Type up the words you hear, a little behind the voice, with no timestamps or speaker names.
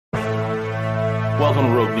Welcome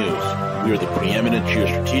to Rogue News. We are the preeminent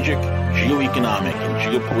geostrategic, geoeconomic, and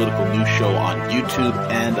geopolitical news show on YouTube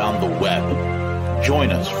and on the web.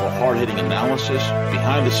 Join us for hard-hitting analysis,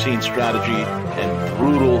 behind-the-scenes strategy, and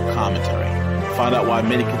brutal commentary. Find out why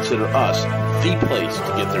many consider us the place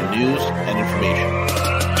to get their news and information.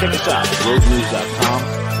 Check us out at roguenews.com.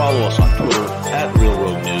 Follow us on Twitter at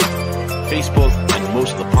RealRogueNews, Facebook, and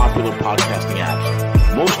most of the popular podcasting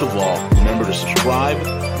apps. Most of all, remember to subscribe,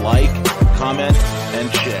 like, comment,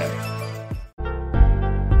 and share.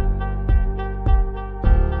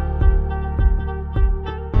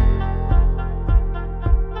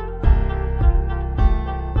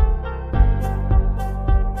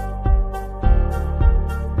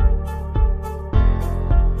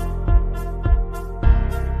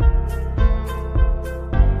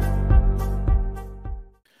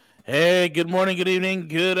 Hey, good morning, good evening,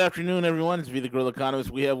 good afternoon, everyone. It's the Guerrilla Economist.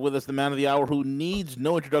 We have with us the man of the hour who needs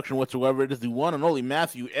no introduction whatsoever. It is the one and only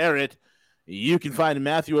Matthew Ehret. You can find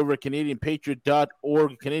Matthew over at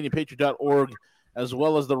CanadianPatriot.org, CanadianPatriot.org, as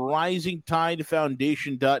well as the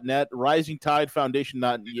RisingTideFoundation.net,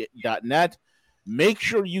 RisingTideFoundation.net. Make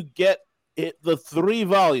sure you get the 3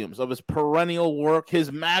 volumes of his perennial work, his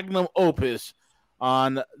magnum opus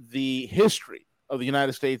on the history of the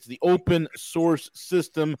United States, the open source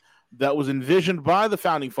system that was envisioned by the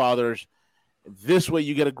Founding Fathers. This way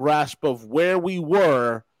you get a grasp of where we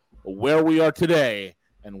were, where we are today,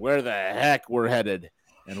 and where the heck we're headed.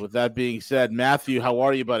 And with that being said, Matthew, how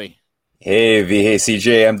are you, buddy? Hey,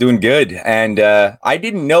 CJ, I'm doing good. And I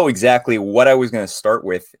didn't know exactly what I was going to start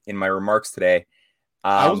with in my remarks today.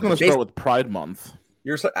 I was going to start with Pride Month.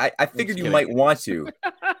 I figured you might want to.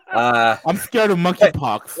 I'm scared of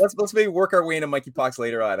monkeypox. Let's maybe work our way into monkeypox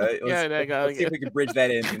later on. Let's see if we can bridge that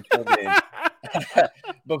in and fold it in.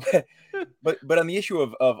 but on the issue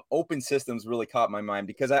of open systems really caught my mind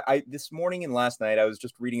because I this morning and last night I was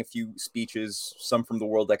just reading a few speeches, some from the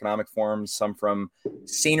World Economic Forum, some from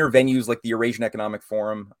saner venues like the Eurasian Economic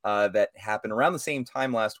Forum that happened around the same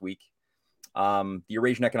time last week. The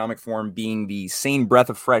Eurasian Economic Forum being the sane breath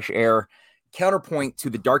of fresh air counterpoint to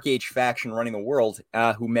the Dark Age faction running the world,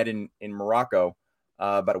 who met in Morocco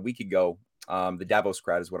about a week ago. The Davos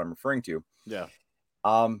crowd is what I'm referring to. Yeah.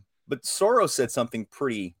 But Soros said something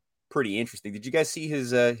pretty interesting. Did you guys see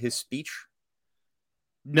his speech?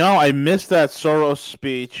 No, I missed that Soros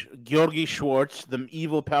speech. Georgi Schwartz, the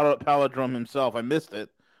evil palindrome himself. I missed it.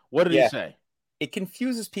 What did he say? It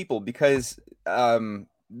confuses people because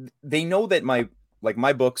they know that my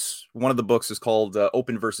books, one of the books is called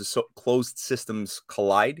Open versus Closed Systems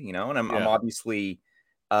Collide, and I'm obviously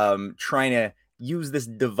trying to use this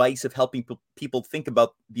device of helping people think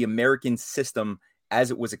about the American system as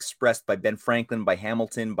it was expressed by Ben Franklin, by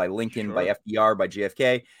Hamilton, by Lincoln, by FDR, by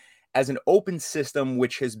JFK, as an open system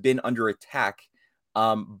which has been under attack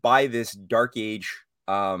by this dark age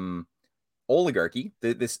oligarchy,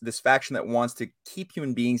 this faction that wants to keep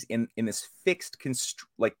human beings in this fixed,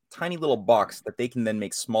 tiny little box that they can then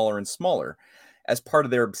make smaller and smaller as part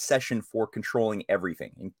of their obsession for controlling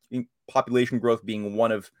everything, and population growth being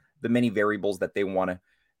one of the many variables that they want to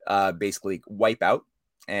basically wipe out.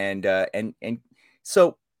 And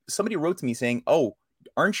so somebody wrote to me saying, "Oh,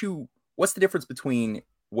 what's the difference between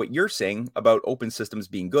what you're saying about open systems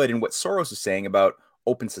being good and what Soros is saying about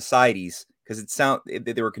open societies?" Because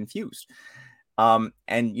they were confused. And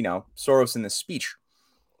Soros in this speech,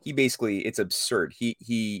 it's absurd.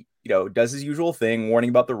 He does his usual thing,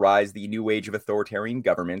 warning about the rise of the new age of authoritarian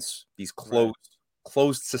governments, these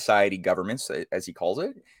closed society governments, as he calls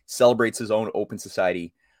it, celebrates his own open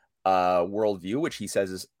society worldview, which he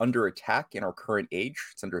says is under attack in our current age.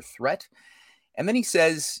 It's under threat. And then he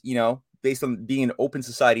says, based on being an open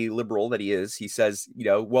society liberal that he is, he says,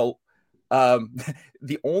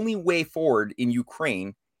 the only way forward in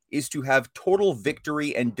Ukraine is to have total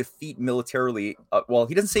victory and defeat militarily.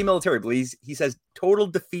 He doesn't say military, but he says total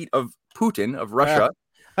defeat of Putin, of Russia.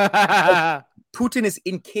 Putin is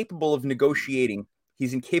incapable of negotiating.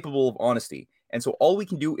 He's incapable of honesty. And so all we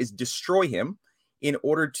can do is destroy him in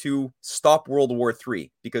order to stop World War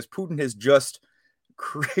III, because Putin has just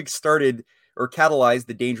started or catalyzed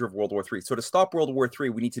the danger of World War III. So to stop World War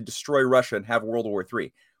III, we need to destroy Russia and have World War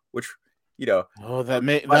III, which,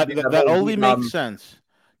 that only makes sense.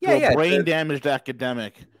 A brain-damaged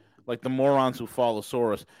academic like the morons who follow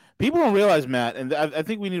Soros. People don't realize, Matt, and I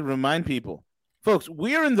think we need to remind people, folks,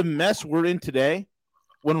 we're in the mess we're in today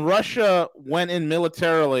when Russia went in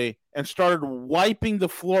militarily and started wiping the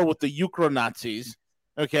floor with the Ukro-Nazis,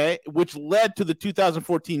 okay, which led to the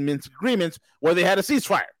 2014 Minsk agreements where they had a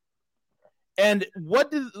ceasefire. And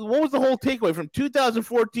what was the whole takeaway from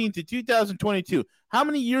 2014 to 2022? How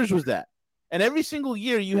many years was that? And every single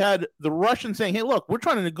year you had the Russians saying, hey, look, we're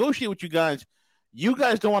trying to negotiate with you guys. You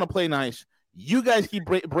guys don't want to play nice. You guys keep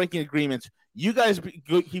breaking agreements. You guys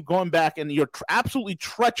keep going back, and you're absolutely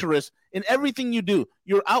treacherous in everything you do.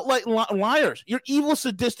 You're outright liars. You're evil,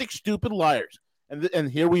 sadistic, stupid liars.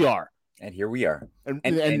 And here we are. And here we are.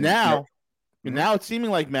 And now it's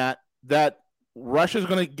seeming like, Matt, that Russia's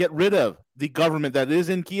going to get rid of the government that is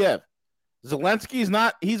in Kiev. Zelensky is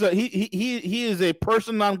not. He is a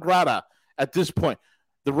person non grata at this point.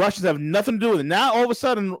 The Russians have nothing to do with it. Now, all of a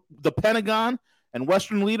sudden, the Pentagon and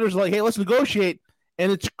Western leaders are like, hey, let's negotiate.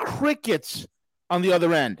 And it's crickets on the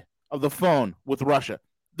other end of the phone with Russia.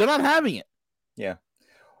 They're not having it. Yeah.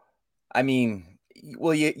 I mean,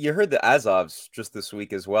 well, you heard the Azovs just this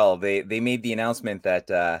week as well. They made the announcement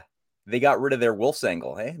that they got rid of their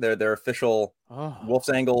Wolfsangle, hey? Their official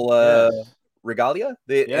Wolfsangle regalia.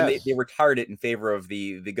 They retired it in favor of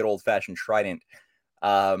the good old-fashioned trident.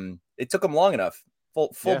 It took them long enough,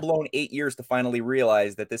 full-blown 8 years to finally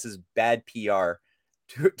realize that this is bad PR.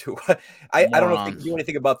 I don't know if they do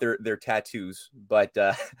anything about their tattoos, but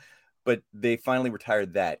they finally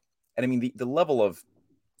retired that. And I mean, the level of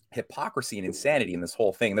hypocrisy and insanity in this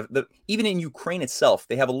whole thing, even in Ukraine itself,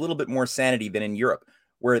 they have a little bit more sanity than in Europe,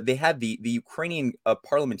 where they had the Ukrainian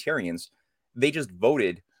parliamentarians, they just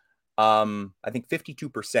voted, I think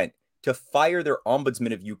 52% to fire their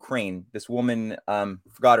ombudsman of Ukraine, this woman,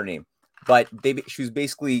 forgot her name, but she was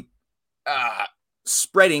basically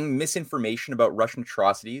spreading misinformation about Russian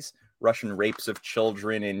atrocities, Russian rapes of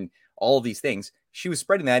children, and all of these things. She was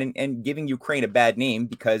spreading that and giving Ukraine a bad name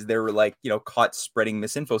because they were caught spreading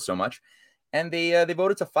misinfo so much, and they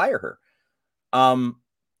voted to fire her.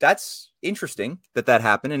 That's interesting that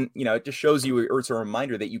happened, and it just shows you, or it's a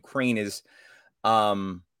reminder that Ukraine is,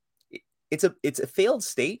 it's a failed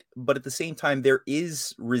state, but at the same time there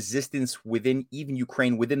is resistance within even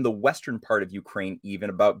Ukraine, within the western part of Ukraine, even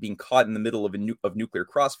about being caught in the middle of nuclear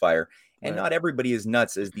crossfire. And not everybody is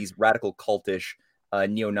nuts as these radical cultish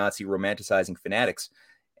neo-Nazi romanticizing fanatics,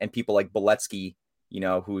 and people like Beletsky,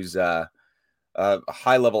 who's a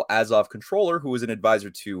high-level Azov controller who was an advisor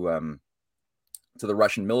to the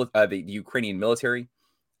Russian the Ukrainian military,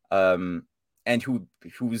 and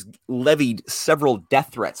who's levied several death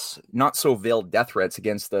threats, not so veiled death threats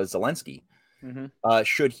against Zelensky,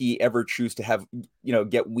 should he ever choose to have,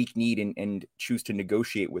 get weak-kneed and choose to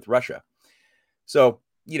negotiate with Russia. So,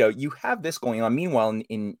 you have this going on. Meanwhile,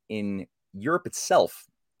 in Europe itself,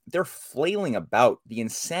 they're flailing about. The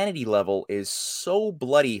insanity level is so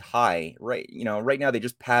bloody high, right? Right now they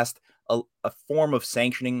just passed a form of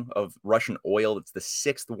sanctioning of Russian oil. It's the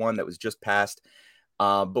 6th one that was just passed.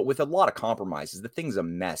 But with a lot of compromises. The thing's a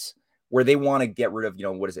mess, where they want to get rid of,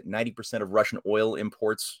 90% of Russian oil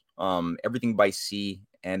imports, everything by sea.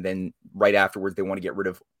 And then right afterwards, they want to get rid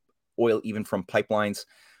of oil even from pipelines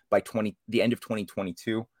by the end of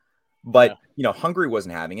 2022. But, Hungary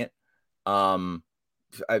wasn't having it.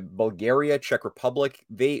 Bulgaria, Czech Republic,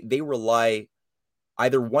 they rely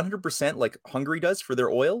either 100% like Hungary does for their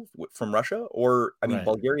oil from Russia, or,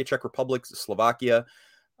 Bulgaria, Czech Republic, Slovakia,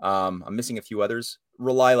 I'm missing a few others,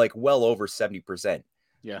 rely well over 70%.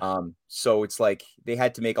 Yeah. So it's like they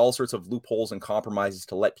had to make all sorts of loopholes and compromises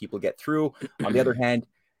to let people get through. On the other hand,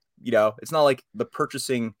 it's not like the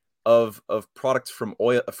purchasing of products from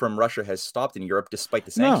Russia has stopped in Europe despite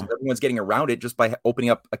the sanctions. No. Everyone's getting around it just by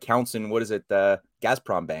opening up accounts in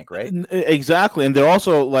Gazprom Bank, right? Exactly. And they're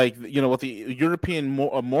also with the European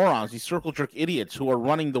morons, these circle jerk idiots who are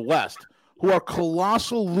running the West, who are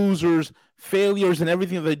colossal losers, failures in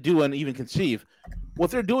everything that they do and even conceive.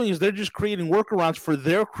 What they're doing is they're just creating workarounds for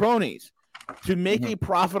their cronies to make a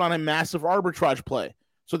profit on a massive arbitrage play.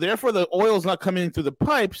 So therefore, the oil is not coming through the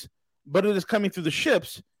pipes, but it is coming through the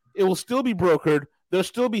ships. It will still be brokered. They'll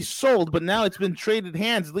still be sold, but now it's been traded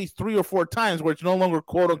hands at least 3 or 4 times where it's no longer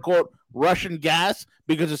quote-unquote Russian gas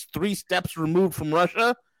because it's 3 steps removed from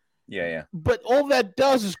Russia. Yeah. But all that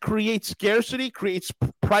does is create scarcity, creates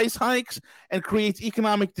price hikes, and creates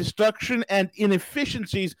economic destruction and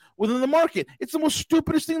inefficiencies within the market. It's the most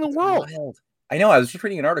stupidest thing in the world. Wild. I know. I was just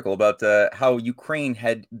reading an article about how Ukraine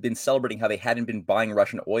had been celebrating how they hadn't been buying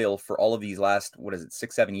Russian oil for all of these last,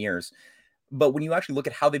 6-7 years. But when you actually look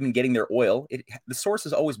at how they've been getting their oil, the source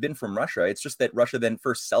has always been from Russia. It's just that Russia then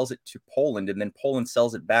first sells it to Poland, and then Poland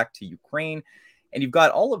sells it back to Ukraine. And you've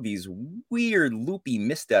got all of these weird, loopy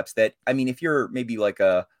missteps that, if you're maybe like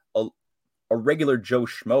a regular Joe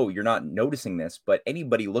Schmo, you're not noticing this. But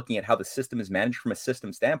anybody looking at how the system is managed from a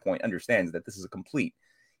system standpoint understands that this is a complete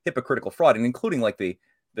hypocritical fraud, and including the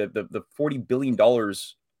 $40 billion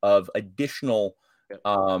of additional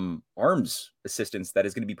arms assistance that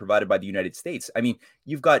is going to be provided by the United States.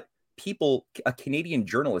 You've got a Canadian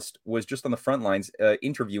journalist was just on the front lines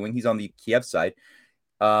interviewing. He's on the Kiev side,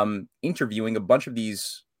 interviewing a bunch of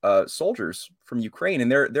these soldiers from Ukraine,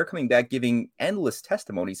 and they're coming back giving endless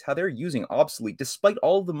testimonies how they're using obsolete, despite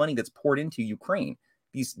all of the money that's poured into Ukraine,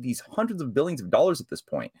 these hundreds of billions of dollars at this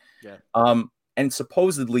point. Yeah. And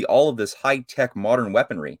supposedly all of this high-tech modern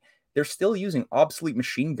weaponry, they're still using obsolete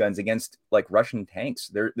machine guns against like Russian tanks.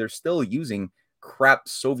 They're still using crap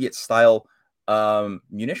Soviet-style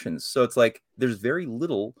munitions. So it's like there's very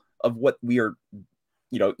little of what we are,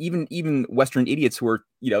 even Western idiots who are,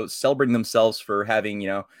 celebrating themselves for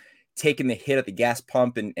having, taken the hit at the gas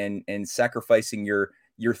pump and sacrificing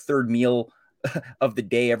your third meal of the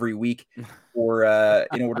day every week for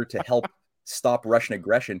in order to help stop Russian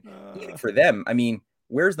aggression. Even for them, I mean,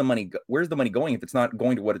 where's the money going if it's not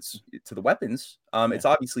going to to the weapons?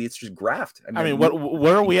 It's just graft. I mean,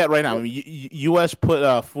 where are we at right now? I mean, U.S.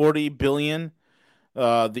 put 40 billion.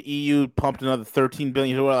 The EU pumped another 13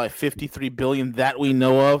 billion. So we're like 53 billion that we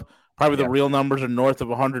know of. Probably the real numbers are north of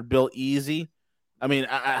 100 bill easy. I mean,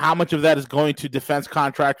 how much of that is going to defense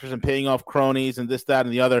contractors and paying off cronies and this, that,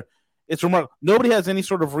 and the other? It's remarkable. Nobody has any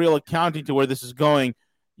sort of real accounting to where this is going.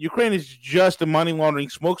 Ukraine is just a money laundering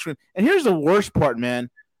smokescreen. And here's the worst part, man.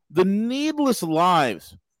 The needless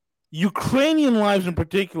lives, Ukrainian lives in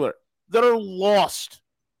particular, that are lost.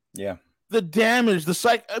 Yeah. The damage,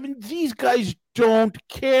 I mean, these guys don't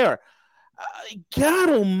care. God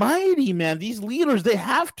almighty, man. These leaders, they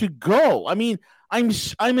have to go. I mean, I'm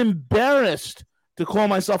embarrassed to call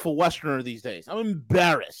myself a Westerner these days. I'm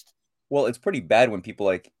embarrassed. Well, it's pretty bad when people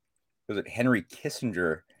like, was it Henry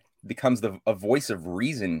Kissinger becomes a voice of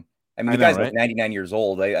reason. I mean, the guy's like 99 years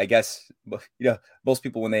old. I guess, most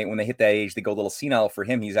people when they hit that age, they go a little senile. For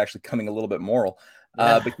him, he's actually coming a little bit moral.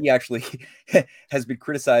 But he actually has been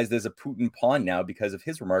criticized as a Putin pawn now because of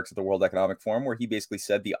his remarks at the World Economic Forum, where he basically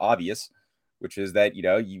said the obvious, which is that,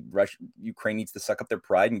 Ukraine needs to suck up their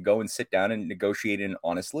pride and go and sit down and negotiate in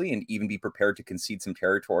honestly and even be prepared to concede some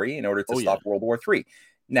territory in order to stop World War III.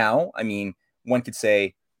 Now, I mean, one could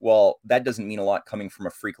say, well, that doesn't mean a lot coming from a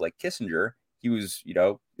freak like Kissinger. He was,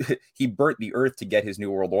 he burnt the earth to get his new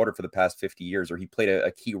world order for the past 50 years, or he played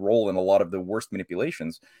a key role in a lot of the worst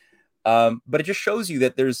manipulations. But it just shows you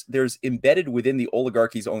that there's embedded within the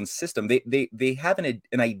oligarchy's own system. They have an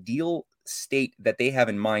ideal state that they have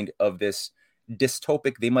in mind of this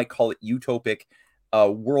dystopic, they might call it utopic,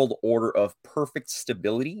 world order of perfect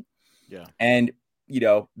stability. Yeah. And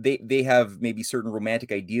they have maybe certain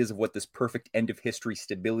romantic ideas of what this perfect end of history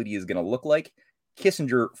stability is going to look like.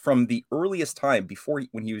 Kissinger, from the earliest time,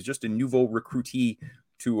 when he was just a nouveau recruitee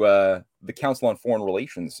to the Council on Foreign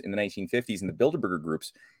Relations in the 1950s and the Bilderberger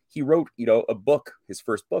groups, he wrote, a book, his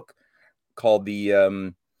first book, called the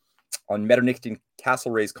on Metternich and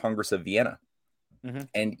Castlereagh's Congress of Vienna. Mm-hmm.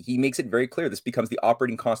 And he makes it very clear this becomes the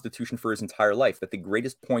operating constitution for his entire life, that the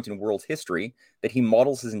greatest point in world history that he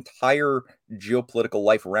models his entire geopolitical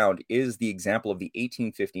life around is the example of the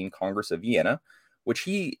 1815 Congress of Vienna, which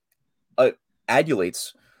he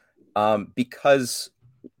adulates because,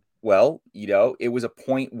 well, it was a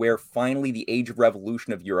point where finally the age of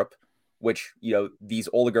revolution of Europe, which, these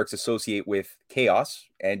oligarchs associate with chaos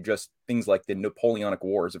and just things like the Napoleonic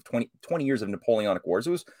Wars of 20 years of Napoleonic Wars.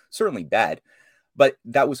 It was certainly bad. But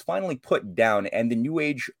that was finally put down, and the new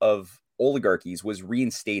age of oligarchies was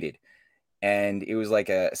reinstated. And it was like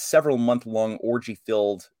a several-month-long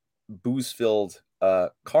orgy-filled, booze-filled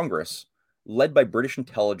Congress led by British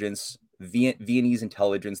intelligence, Viennese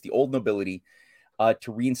intelligence, the old nobility,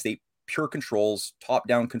 to reinstate pure controls,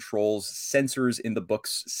 top-down controls, censors in the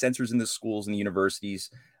books, censors in the schools and the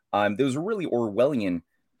universities. There was a really Orwellian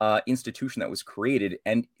institution that was created,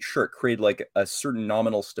 and sure, it created like a certain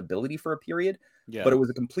nominal stability for a period. Yeah. But it was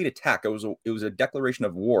a complete attack. It was a declaration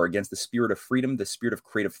of war against the spirit of freedom, the spirit of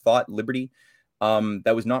creative thought, liberty,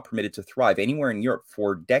 that was not permitted to thrive anywhere in Europe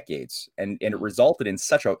for decades. And it resulted in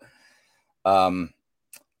such a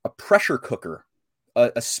pressure cooker,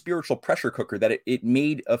 a spiritual pressure cooker, that it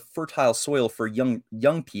made a fertile soil for young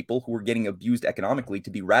people who were getting abused economically to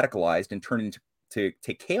be radicalized and turned into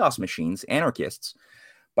chaos machines, anarchists,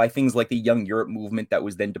 by things like the Young Europe movement that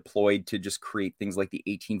was then deployed to just create things like the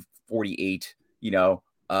 1848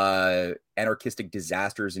 anarchistic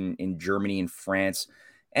disasters in Germany and France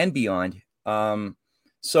and beyond.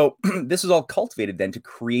 So this is all cultivated then to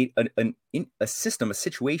create a system, a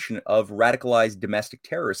situation of radicalized domestic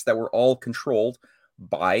terrorists that were all controlled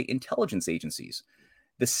by intelligence agencies.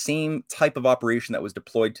 The same type of operation that was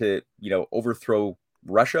deployed to, overthrow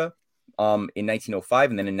Russia in 1905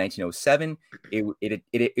 and then in 1907.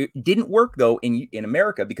 It didn't work, though, in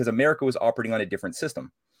America, because America was operating on a different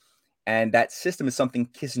system. And that system is something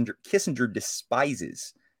Kissinger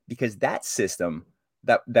despises, because that system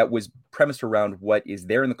that was premised around what is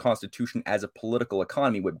there in the Constitution as a political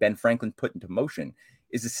economy, what Ben Franklin put into motion,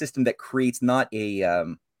 is a system that creates not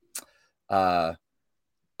a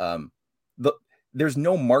there's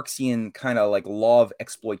no Marxian kind of like law of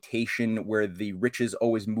exploitation where the riches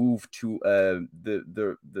always move to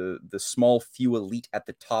the small few elite at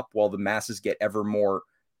the top while the masses get ever more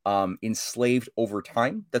enslaved over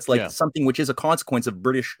time. That's like something which is a consequence of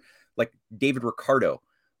British, like David Ricardo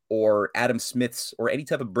or Adam Smith's or any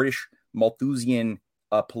type of British Malthusian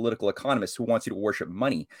political economist who wants you to worship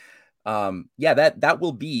money. That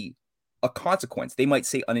will be a consequence. They might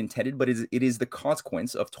say unintended, but it is the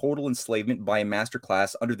consequence of total enslavement by a master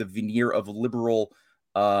class under the veneer of liberal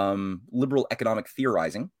economic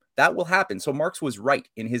theorizing. That will happen. So Marx was right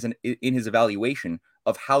in his evaluation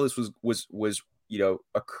of how this was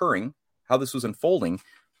occurring, how this was unfolding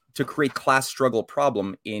to create class struggle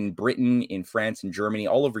problem in Britain, in France, in Germany,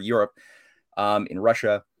 all over Europe, in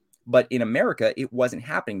Russia. But in America, it wasn't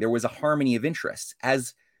happening. There was a harmony of interests.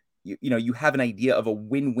 As you have an idea of a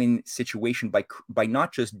win-win situation by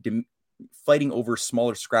not just fighting over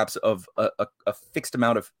smaller scraps of a fixed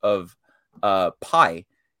amount of pie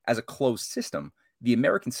as a closed system. The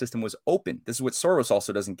American system was open. This is what Soros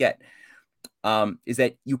also doesn't get. Is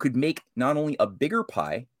that you could make not only a bigger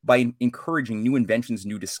pie by encouraging new inventions,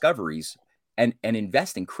 new discoveries, and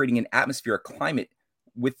investing, creating an atmosphere, a climate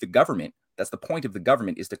with the government. That's the point of the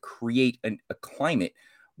government, is to create a climate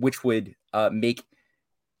which would make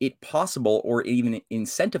it possible or even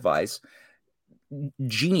incentivize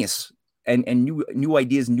genius and new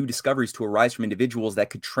ideas, new discoveries to arise from individuals that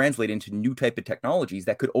could translate into new type of technologies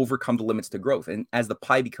that could overcome the limits to growth. And as the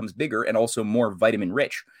pie becomes bigger and also more vitamin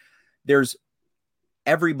rich, there's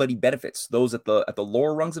everybody benefits. Those at the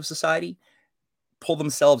lower rungs of society pull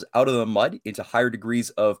themselves out of the mud into higher degrees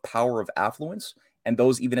of power, of affluence, and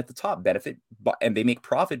those even at the top benefit, and they make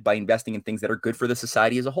profit by investing in things that are good for the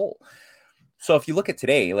society as a whole. So if you look at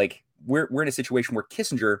today, like we're in a situation where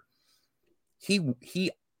Kissinger,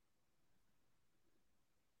 he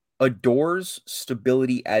adores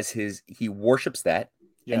stability as he worships that.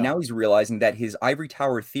 Yeah. And now he's realizing that his ivory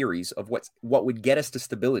tower theories of what would get us to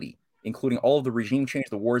stability, including all of the regime change,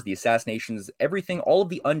 the wars, the assassinations, everything, all of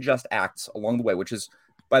the unjust acts along the way, which is,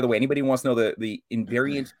 by the way, anybody who wants to know the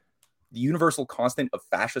invariant, the universal constant of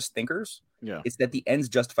fascist thinkers, it's that the ends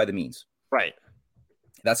justify the means. Right.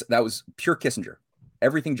 That was pure Kissinger.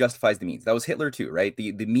 Everything justifies the means. That was Hitler too, right?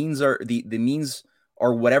 The means are the means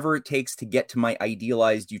are whatever it takes to get to my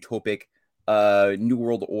idealized utopic new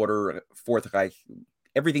world order, Fourth Reich.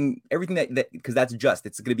 Everything that because that's just,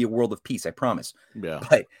 it's going to be a world of peace, I promise. Yeah.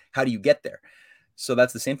 But how do you get there? So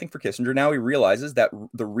that's the same thing for Kissinger. Now he realizes that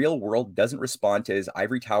the real world doesn't respond to his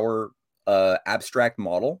ivory tower abstract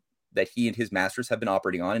model that he and his masters have been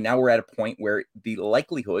operating on. And now we're at a point where the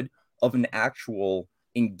likelihood of an actual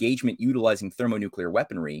engagement utilizing thermonuclear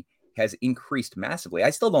weaponry has increased massively. I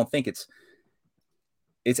still don't think it's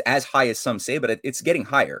as high as some say, but it's getting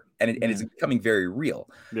higher, and it's becoming very real.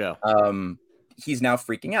 Yeah. He's now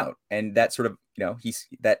freaking out, and that sort of,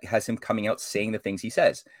 that has him coming out saying the things he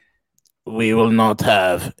says. We will not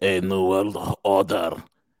have a new world order.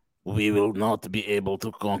 We will not be able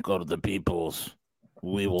to conquer the peoples.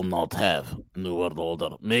 We will not have new world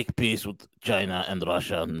order. Make peace with China and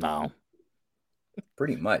Russia now.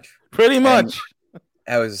 Pretty much. And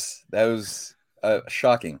that was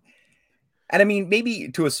shocking. And I mean, maybe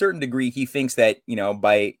to a certain degree, he thinks that,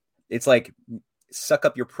 it's like, suck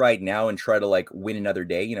up your pride now and try to like win another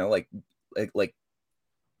day, like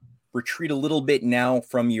retreat a little bit now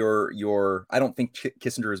from your, I don't think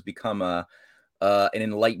Kissinger has become an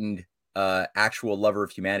enlightened, actual lover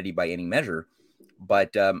of humanity by any measure.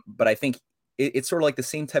 But I think it's sort of like the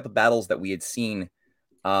same type of battles that we had seen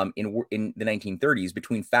in the 1930s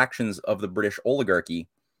between factions of the British oligarchy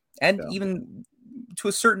and even to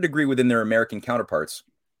a certain degree within their American counterparts,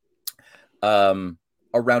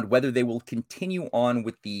 around whether they will continue on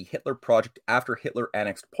with the Hitler project after Hitler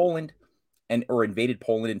annexed Poland or invaded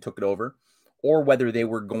Poland and took it over, or whether they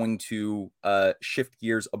were going to shift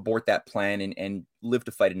gears, abort that plan, and live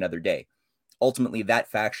to fight another day. Ultimately,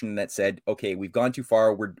 that faction that said, okay, we've gone too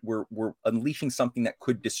far, we're unleashing something that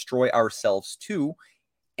could destroy ourselves too,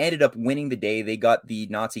 ended up winning the day. They got the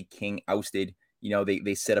Nazi king ousted.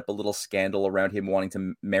 They set up a little scandal around him wanting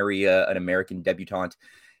to marry an American debutante.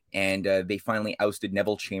 And they finally ousted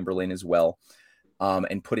Neville Chamberlain as well,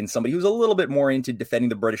 and put in somebody who's a little bit more into defending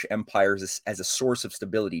the British Empire as a source of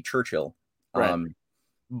stability, Churchill. Right.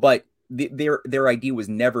 But their idea was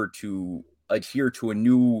never to adhere to a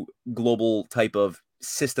new global type of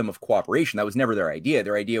system of cooperation. That was never their idea.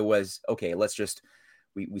 Their idea was, okay, let's just,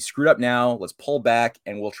 we screwed up now, let's pull back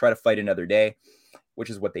and we'll try to fight another day, which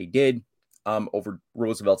is what they did over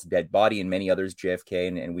Roosevelt's dead body and many others, JFK,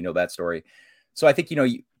 and we know that story. So I think,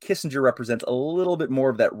 Kissinger represents a little bit more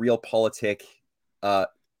of that realpolitik,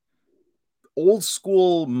 old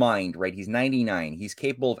school mind, right? He's 99. He's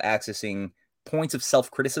capable of accessing points of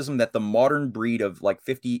self-criticism that the modern breed of like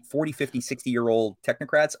 40, 50, 60-year-old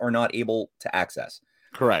technocrats are not able to access.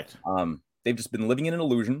 Correct. They've just been living in an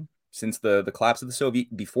illusion since the collapse of the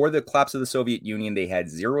Soviet. Before the collapse of the Soviet Union, they had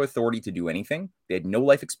zero authority to do anything. They had no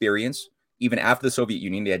life experience. Even after the Soviet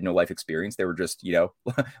Union, they had no life experience. They were just,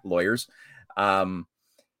 lawyers. And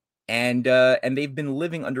they've been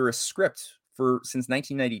living under a script since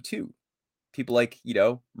 1992. People like,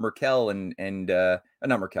 Merkel and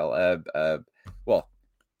not Merkel,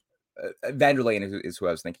 van der Leyen is who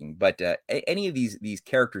I was thinking. But any of these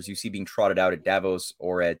characters you see being trotted out at Davos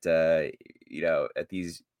or at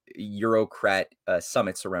these Eurocrat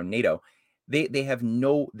summits around NATO, they have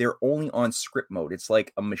they're only on script mode. It's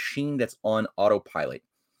like a machine that's on autopilot.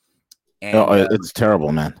 And, it's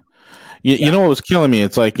terrible, man. You know what was killing me?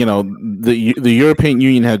 It's like, the European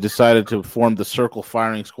Union had decided to form the Circle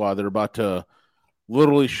firing squad. They're about to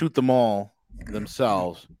literally shoot them all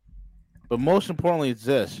themselves. But most importantly, it's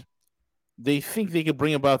this. They think they could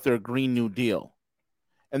bring about their Green New Deal.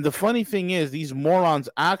 And the funny thing is, these morons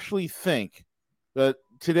actually think that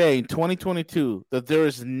today, in 2022, that there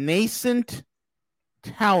is nascent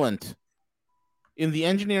talent in the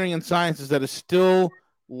engineering and sciences that is still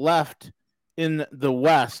left in the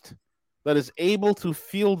West that is able to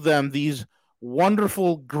field them these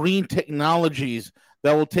wonderful green technologies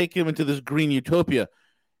that will take him into this green utopia.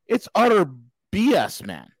 It's utter BS,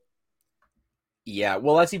 man. Yeah,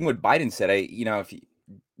 well, that's even what Biden said.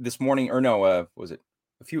 This morning, or no, was it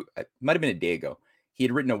it might have been a day ago, he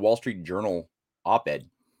had written a Wall Street Journal op-ed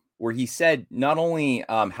where he said not only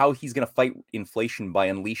how he's going to fight inflation by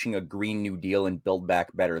unleashing a Green New Deal and build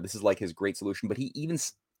back better. This is like his great solution, but he even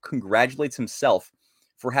congratulates himself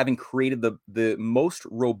for having created the most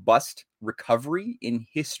robust recovery in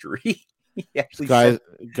history. He actually guys,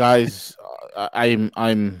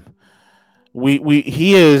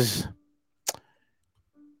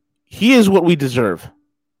 he is what we deserve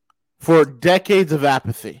for decades of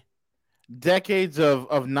apathy, decades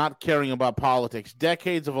of not caring about politics,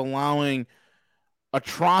 decades of allowing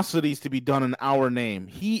atrocities to be done in our name.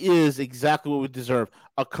 He is exactly what we deserve,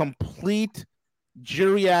 a complete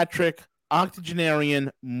geriatric octogenarian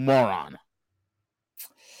moron.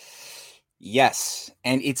 Yes,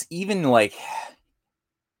 and it's even like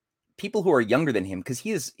people who are younger than him, because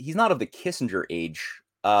he's not of the Kissinger age.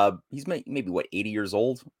 He's maybe 80 years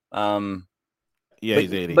old.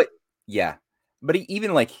 He's 80. But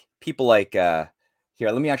even like people like here,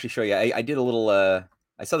 let me actually show you. I did a little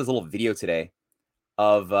I saw this little video today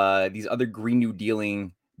of these other Green New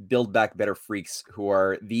Dealing Build Back Better freaks who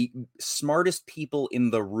are the smartest people in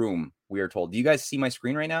the room, we are told. Do you guys see my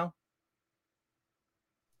screen right now?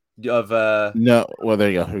 No, well, there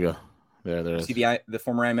you go. Here we go. There is. See the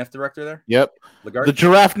former IMF director there? Yep. Lagarde? The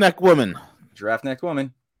giraffe neck woman. Giraffe neck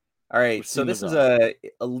woman. All right, so this is a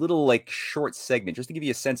little like short segment just to give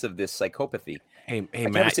you a sense of this psychopathy. Hey,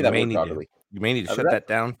 Matt, you may need to shut that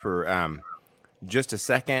down for just a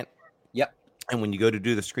second. Yep. And when you go to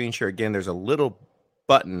do the screen share again, there's a little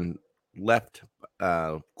button left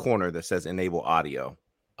corner that says enable audio.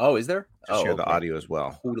 Oh, is there? Share the audio as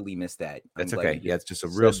well. Totally missed that. That's okay. Yeah, it's just a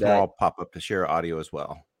real small pop-up to share audio as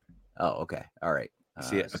well. Oh, okay. All right.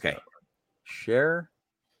 See it? Okay. Share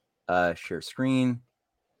screen.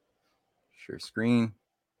 Share screen.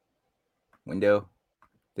 Window.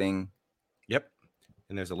 Thing. Yep.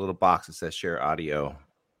 And there's a little box that says share audio.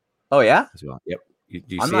 Oh, yeah? As well. Yep. Do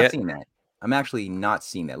you I'm see not it? seeing that. I'm actually not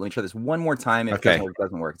seeing that. Let me try this one more time. If it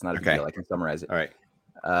doesn't work, it's not a big deal. I can summarize it. All right.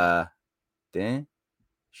 Then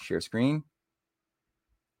share screen.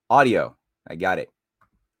 Audio. I got it.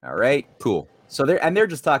 All right. Cool. So they're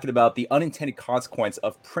just talking about the unintended consequence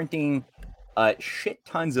of printing shit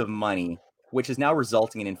tons of money, which is now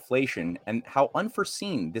resulting in inflation, and how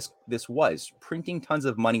unforeseen this was. Printing tons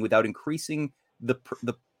of money without increasing the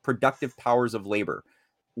productive powers of labor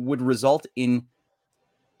would result in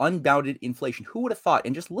unbounded inflation. Who would have thought?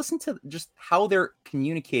 And just listen to just how they're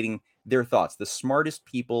communicating their thoughts. The smartest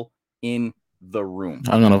people in the room.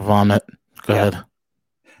 I'm gonna vomit. Go ahead.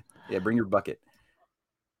 Yeah, bring your bucket.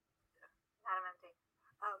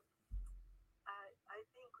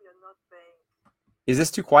 Is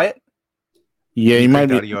this too quiet? Yeah, you might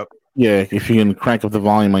be. Audio up. Yeah, if you can crank up the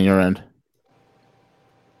volume on your end.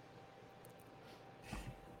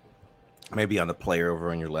 Maybe on the player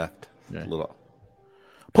over on your left. Yeah. A little.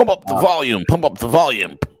 Pump up the volume. Pump up the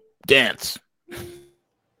volume. Dance.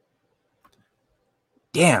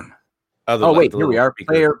 Damn. Other Oh, left, wait, the here we little are.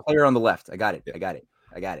 speaker. Player on the left. I got it. Yeah. I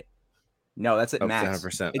got it. No, that's at Oh, max.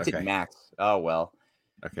 100%. It's Okay. at max. Oh, well.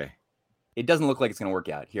 Okay. It doesn't look like it's going to work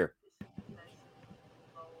out. Here.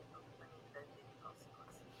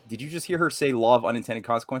 Did you just hear her say law of unintended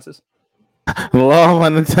consequences? Law of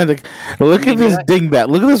unintended. Look You at hear this that? dingbat.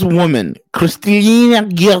 Look at this woman, Christina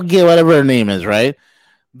Gilgit, whatever her name is, right?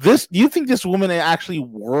 Do you think this woman actually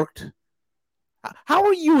worked? How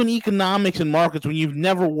are you in economics and markets when you've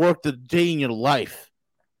never worked a day in your life?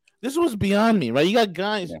 This was beyond me, right? You got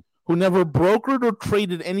guys who never brokered or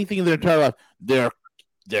traded anything in their entire life. They're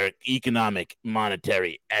economic,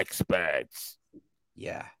 monetary experts.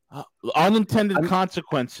 Yeah. Unintended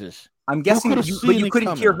consequences. I'm guessing you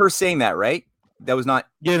couldn't hear her saying that, right? That was not.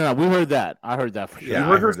 Yeah, no, we heard that. I heard that for sure. Yeah,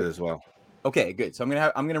 I heard it as well. Okay, good. So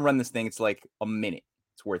I'm gonna run this thing. It's like a minute.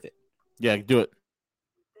 It's worth it. Yeah, do it.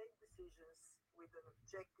 Take decisions with an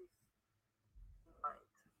objective in mind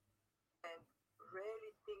and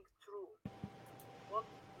really think through what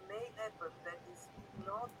may happen that is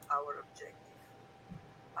not our objective.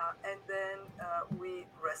 And then we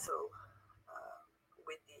wrestle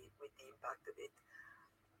with the impact of it.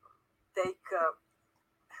 Take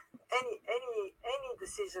any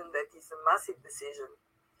decision that is a massive decision,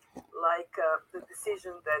 like the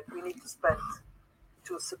decision that we need to spend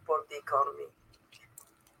to support the economy.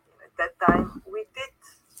 At that time, we did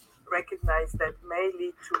recognize that may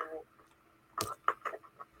lead to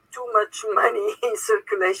too much money in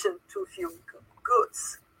circulation, too few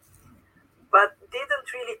goods, but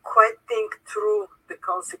didn't really quite think through the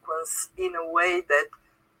consequence in a way that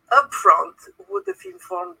upfront would have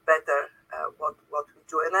informed better what we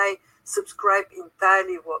do. And I subscribe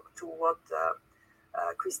entirely to what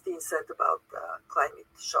Christine said about climate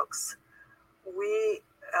shocks. We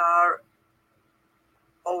are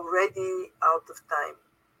already out of time.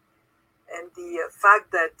 And the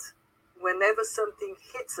fact that whenever something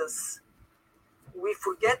hits us, we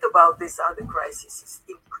forget about this other crisis is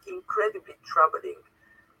incredibly troubling.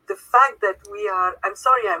 The fact that I'm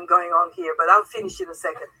sorry I'm going on here, but I'll finish in a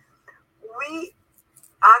second. We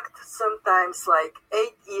act sometimes like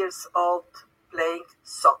 8 years old playing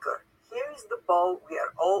soccer. Here is the ball, we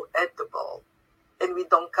are all at the ball, and we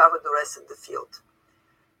don't cover the rest of the field.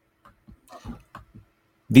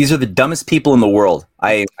 These are the dumbest people in the world.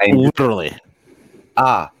 I literally.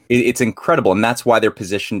 It's incredible, and that's why they're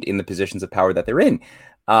positioned in the positions of power that they're in.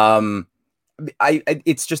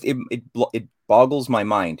 It's just it boggles my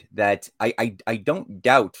mind that I don't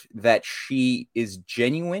doubt that she is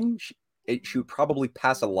genuine. She would probably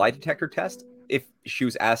pass a lie detector test if she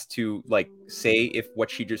was asked to say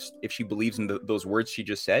if she believes in those words she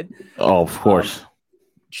just said. Oh, of course.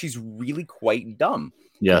 She's really quite dumb.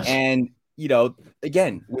 Yes. And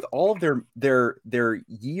again, with all of their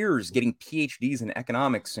years getting PhDs in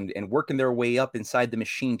economics and working their way up inside the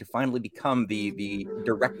machine to finally become the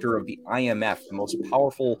director of the IMF, the most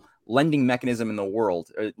powerful lending mechanism in the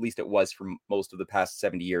world, or at least it was for most of the past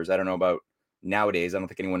 70 years. I don't know about nowadays. I don't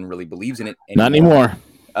think anyone really believes in it anymore. Not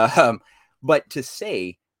anymore. But to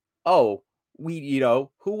say, who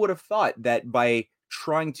would have thought that by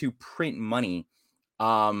trying to print money,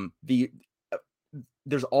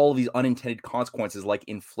 there's all of these unintended consequences like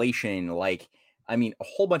inflation, a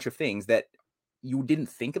whole bunch of things that you didn't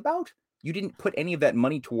think about. You didn't put any of that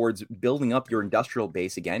money towards building up your industrial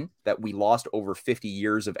base again, that we lost over 50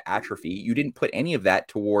 years of atrophy. You didn't put any of that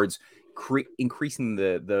towards increasing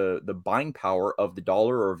the buying power of the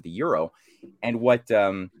dollar or of the euro. And what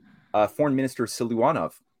Foreign Minister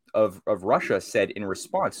Siluanov of Russia said in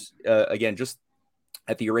response, again, just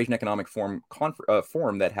at the Eurasian Economic Forum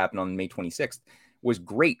that happened on May 26th, was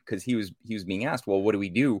great, because he was being asked, well, what do we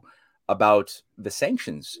do about the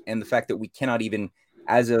sanctions and the fact that we cannot even,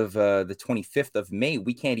 as of the 25th of May,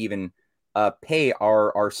 we can't even pay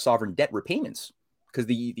our sovereign debt repayments, because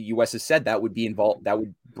the U.S. has said that would be involved, that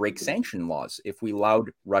would break sanction laws if we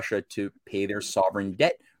allowed Russia to pay their sovereign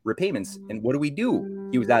debt repayments. And what do we do?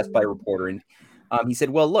 He was asked by a reporter, and he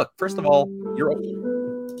said, well, look, first of all, you're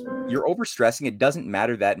overstressing. It doesn't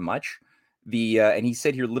matter that much. And he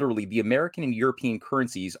said here literally, the American and European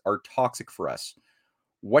currencies are toxic for us.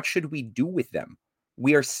 What should we do with them?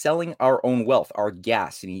 We are selling our own wealth, our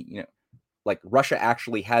gas. And Russia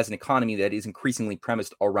actually has an economy that is increasingly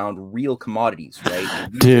premised around real commodities, right?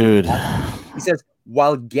 Dude. He says,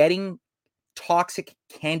 while getting toxic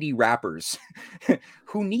candy wrappers,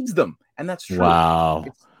 who needs them? And that's true. Wow.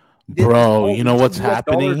 Bro, you know what's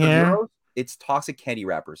happening here? It's toxic candy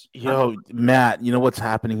wrappers. Yo, Matt, you know what's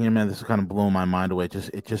happening here, man? This is kind of blowing my mind away.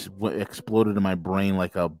 It just exploded in my brain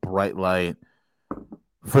like a bright light.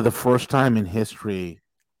 For the first time in history,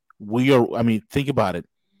 think about it.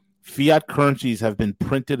 Fiat currencies have been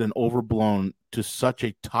printed and overblown to such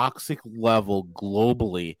a toxic level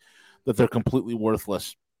globally that they're completely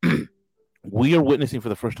worthless. We are witnessing for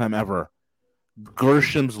the first time ever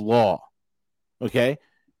Gersham's law. Okay,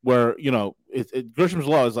 where Gersham's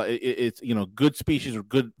law is like it's good species or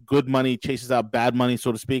good money chases out bad money,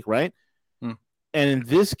 so to speak, right? Hmm. And in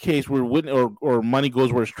this case, we're or money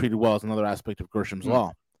goes where it's treated well is another aspect of Gersham's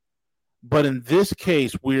law. But in this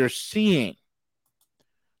case, we are seeing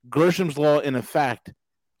Gersham's law in effect,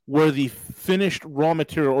 where the finished raw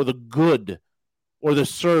material or the good or the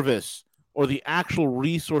service or the actual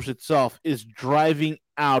resource itself is driving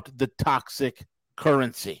out the toxic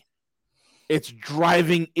currency. It's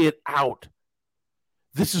driving it out.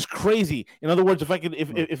 This is crazy. In other words, if I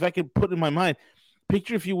could put in my mind,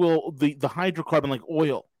 picture, if you will, the hydrocarbon like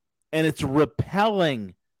oil, and it's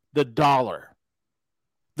repelling the dollar.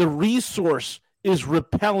 The resource is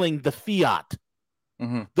repelling the fiat.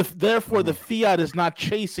 Mm-hmm. Therefore, the fiat is not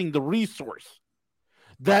chasing the resource.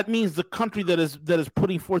 That means the country that is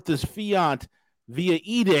putting forth this fiat via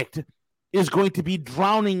edict is going to be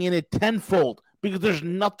drowning in it tenfold because there's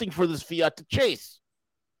nothing for this fiat to chase.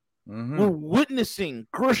 Mm-hmm. We're witnessing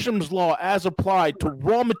Gersham's law as applied to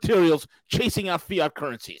raw materials chasing out fiat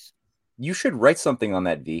currencies. You should write something on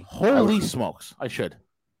that, V. Holy smokes, I should.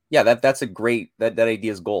 Yeah, that's a great that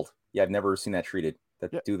idea is gold. Yeah, I've never seen that treated.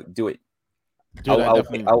 Do it. Dude,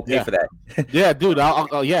 I'll pay for that. Yeah, dude.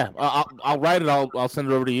 I'll write it. I'll send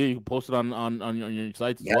it over to you. You can post it on your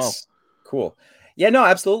sites as well. Cool. Yeah, no,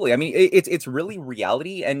 absolutely. I mean, it's really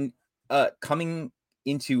reality and coming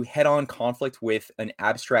into head-on conflict with an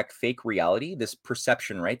abstract fake reality, this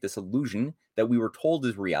perception, right? This illusion that we were told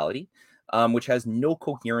is reality, which has no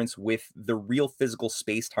coherence with the real physical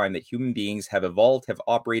space-time that human beings have evolved, have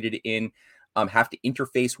operated in, have to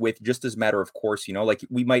interface with just as a matter of course. Like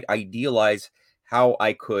we might idealize how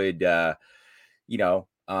I could,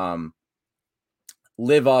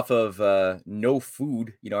 live off of no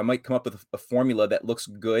food. I might come up with a formula that looks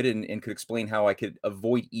good and could explain how I could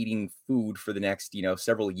avoid eating food for the next,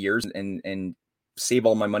 several years and save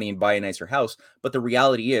all my money and buy a nicer house. But the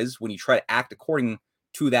reality is when you try to act according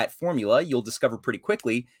to that formula, you'll discover pretty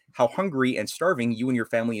quickly how hungry and starving you and your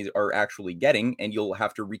family are actually getting, and you'll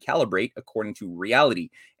have to recalibrate according to reality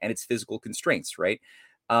and its physical constraints, right?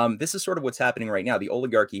 This is sort of what's happening right now. The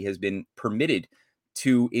oligarchy has been permitted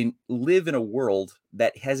to live in a world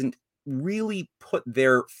that hasn't really put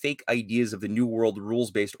their fake ideas of the new world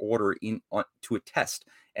rules-based order to a test,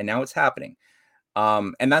 and now it's happening.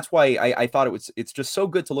 And that's why I thought it's just so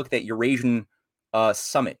good to look at that Eurasian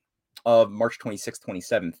summit of March 26th,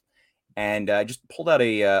 27th. And I just pulled out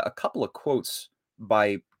a couple of quotes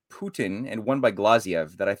by Putin and one by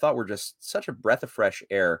Glaziev that I thought were just such a breath of fresh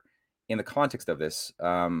air in the context of this.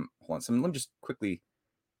 Hold on, let me just quickly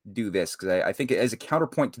do this because I think as a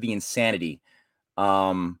counterpoint to the insanity,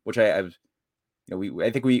 which I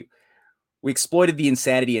think we exploited the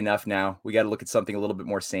insanity enough. Now we got to look at something a little bit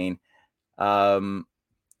more sane.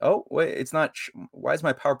 Oh, wait, it's not. Why is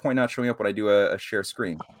my PowerPoint not showing up when I do a share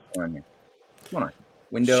screen? Come on.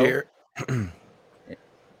 Window. Share.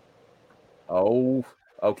 Oh,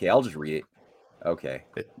 okay. I'll just read it. Okay.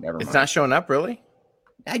 Never mind. It's not showing up, really?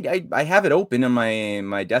 I have it open on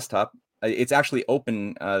my desktop. It's actually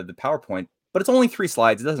open, the PowerPoint, but it's only 3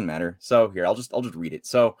 slides. It doesn't matter. So here, I'll just read it.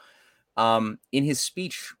 So, in his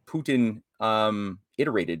speech, Putin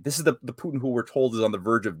iterated. This is the Putin who we're told is on the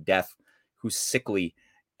verge of death, who's sickly.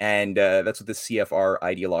 And that's what the CFR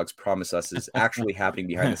ideologues promise us is actually happening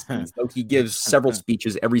behind the scenes. Though he gives several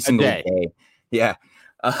speeches every single day. Yeah.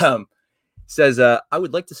 Says, I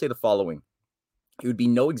would like to say the following. It would be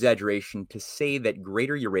no exaggeration to say that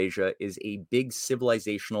Greater Eurasia is a big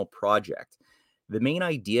civilizational project. The main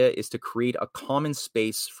idea is to create a common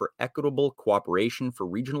space for equitable cooperation for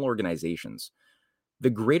regional organizations.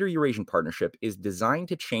 The Greater Eurasian Partnership is designed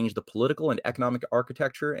to change the political and economic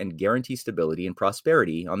architecture and guarantee stability and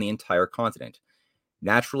prosperity on the entire continent,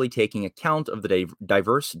 naturally taking account of the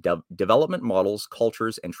diverse development models,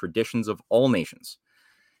 cultures, and traditions of all nations.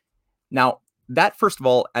 Now, that, first of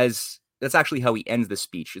all, that's actually how he ends the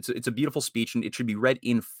speech. It's a beautiful speech, and it should be read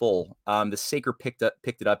in full. The Saker picked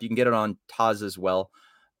it up. You can get it on Taz as well.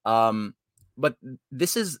 But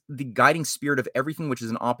this is the guiding spirit of everything which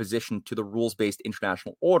is in opposition to the rules-based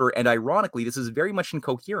international order. And ironically, this is very much in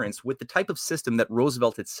coherence with the type of system that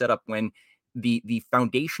Roosevelt had set up when the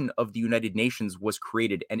foundation of the United Nations was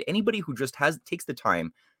created. And anybody who just takes the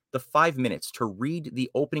time the 5 minutes to read the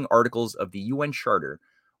opening articles of the UN Charter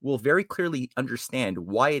will very clearly understand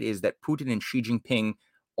why it is that Putin and Xi Jinping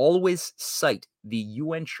always cite the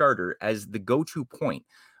UN Charter as the go-to point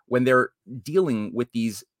when they're dealing with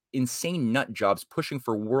these insane nut jobs pushing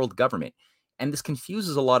for world government. And this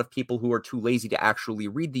confuses a lot of people who are too lazy to actually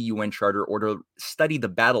read the UN Charter or to study the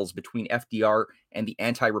battles between FDR and the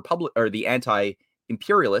anti-republic or the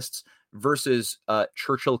anti-imperialists versus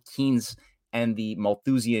Churchill, Keynes, and the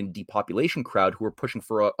Malthusian depopulation crowd who were pushing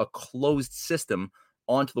for a closed system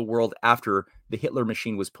onto the world after the Hitler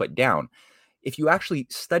machine was put down. If you actually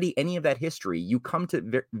study any of that history, you come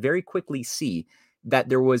to very quickly see that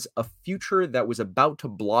there was a future that was about to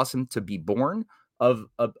blossom, to be born of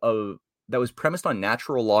that was premised on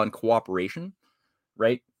natural law and cooperation,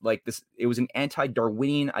 right? Like this, it was an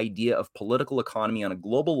anti-Darwinian idea of political economy on a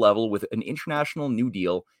global level with an international New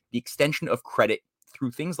Deal, the extension of credit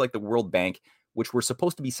through things like the World Bank, which were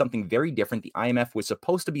supposed to be something very different. The IMF was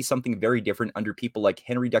supposed to be something very different under people like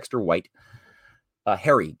Harry Dexter White,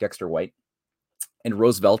 and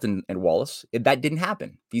Roosevelt and Wallace. That didn't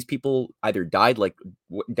happen. These people either died, like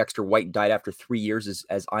Dexter White died after 3 years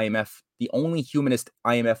as IMF, the only humanist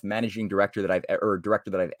IMF managing director that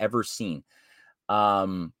I've ever seen.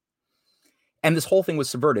 And this whole thing was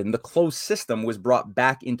subverted, and the closed system was brought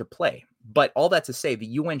back into play. But all that to say, the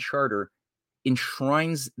UN Charter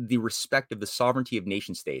enshrines the respect of the sovereignty of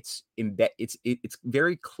nation states. It's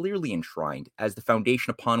very clearly enshrined as the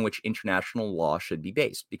foundation upon which international law should be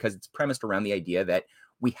based, because it's premised around the idea that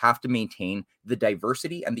we have to maintain the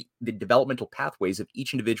diversity and the developmental pathways of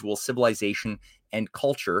each individual civilization and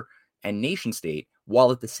culture and nation state,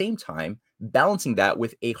 while at the same time balancing that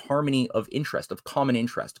with a harmony of interest, of common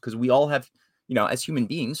interest, because we all have, as human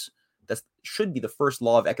beings, that should be the first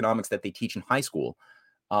law of economics that they teach in high school.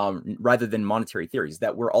 Rather than monetary theories,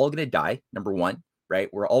 that we're all going to die, number one, right?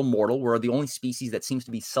 We're all mortal. We're the only species that seems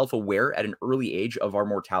to be self-aware at an early age of our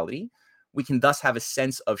mortality. We can thus have a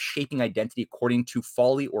sense of shaping identity according to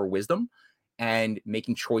folly or wisdom and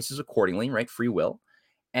making choices accordingly, right? Free will.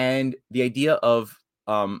 And the idea of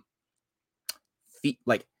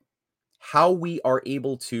like how we are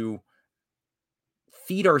able to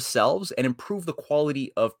feed ourselves and improve the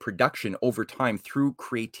quality of production over time through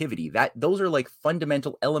creativity. Those are like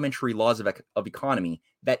fundamental elementary laws of economy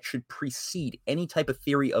that should precede any type of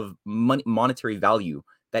theory of monetary value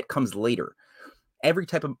that comes later. Every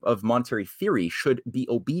type of monetary theory should be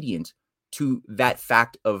obedient to that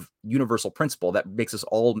fact of universal principle that makes us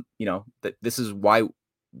all, that this is why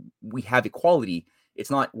we have equality.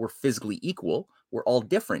 It's not we're physically equal. We're all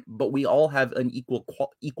different, but we all have an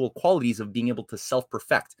equal qualities of being able to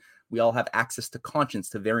self-perfect. We all have access to conscience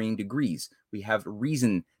to varying degrees. We have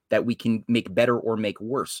reason that we can make better or make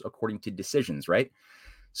worse according to decisions, right?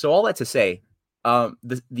 So all that to say,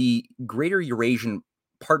 the Greater Eurasian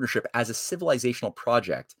Partnership as a civilizational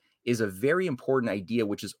project is a very important idea,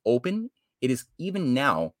 which is open. It is even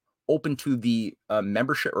now open to the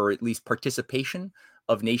membership, or at least participation,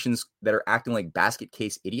 of nations that are acting like basket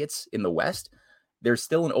case idiots in the West. There's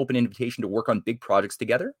still an open invitation to work on big projects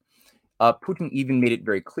together. Putin even made it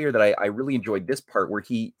very clear that I really enjoyed this part where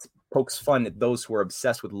he pokes fun at those who are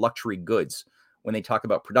obsessed with luxury goods. When they talk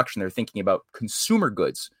about production, they're thinking about consumer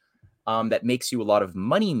goods that makes you a lot of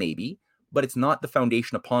money maybe, but it's not the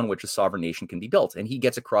foundation upon which a sovereign nation can be built. And he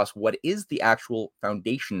gets across what is the actual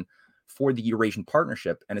foundation for the Eurasian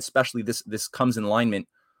Partnership. And especially this comes in alignment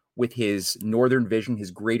with his northern vision,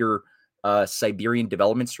 his greater Siberian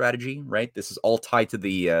development strategy, right? This is all tied to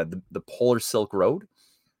the Polar Silk Road,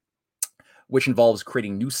 which involves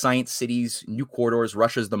creating new science cities, new corridors.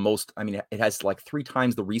 Russia's the most, it has like 3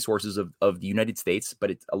 times the resources of the United States,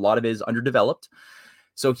 but a lot of it is underdeveloped.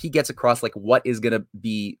 So he gets across like what is going to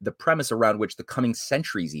be the premise around which the coming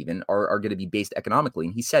centuries even are going to be based economically.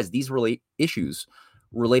 And he says these issues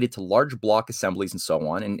related to large block assemblies and so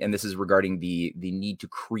on. And this is regarding the need to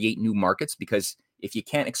create new markets, because if you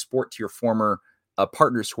can't export to your former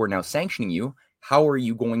partners who are now sanctioning you, how are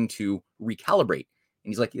you going to recalibrate?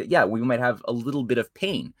 And he's like, yeah, we might have a little bit of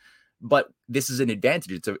pain, but this is an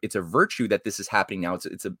advantage. It's a virtue that this is happening now.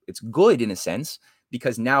 It's good in a sense,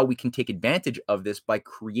 because now we can take advantage of this by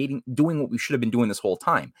doing what we should have been doing this whole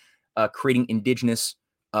time, creating indigenous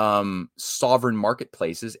sovereign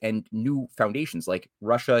marketplaces and new foundations. Like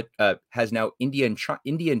Russia has now India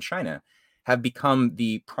and China have become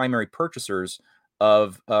the primary purchasers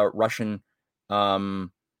of Russian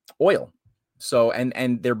oil. So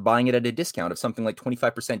and they're buying it at a discount of something like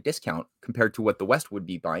 25% discount compared to what the West would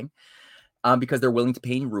be buying, because they're willing to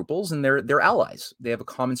pay in rubles and they're allies. They have a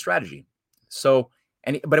common strategy. So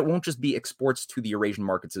But it won't just be exports to the Eurasian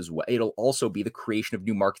markets as well. It'll also be the creation of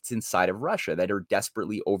new markets inside of Russia that are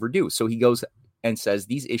desperately overdue. So he goes and says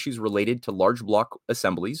these issues related to large block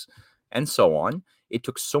assemblies and so on. It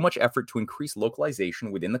took so much effort to increase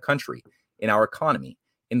localization within the country, in our economy,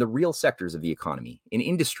 in the real sectors of the economy, in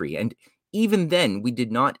industry. And even then, we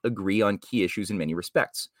did not agree on key issues in many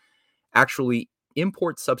respects. Actually,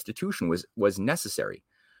 import substitution was necessary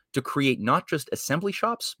to create not just assembly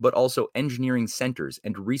shops, but also engineering centers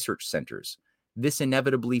and research centers. This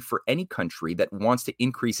inevitably for any country that wants to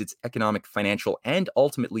increase its economic, financial, and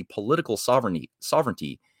ultimately political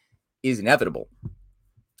sovereignty is inevitable.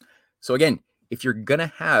 So again, if you're going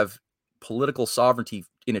to have political sovereignty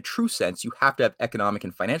in a true sense, you have to have economic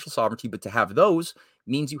and financial sovereignty, but to have those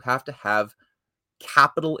means you have to have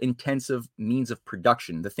capital-intensive means of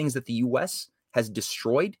production. The things that the U.S. has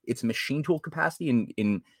destroyed, its machine tool capacity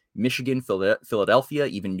in Michigan, Philadelphia,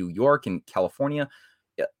 even New York and California.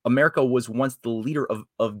 America was once the leader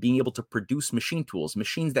of being able to produce machine tools,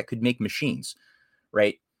 machines that could make machines,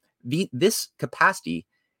 right? This capacity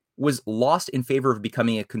was lost in favor of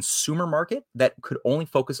becoming a consumer market that could only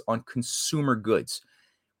focus on consumer goods.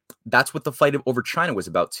 That's what the fight over China was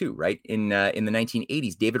about too, right? In the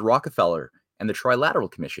 1980s, David Rockefeller and the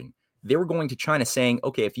Trilateral Commission, they were going to China saying,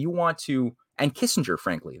 okay, if you want to, and Kissinger,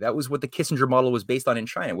 frankly, that was what the Kissinger model was based on in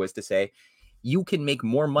China, was to say, you can make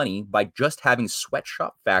more money by just having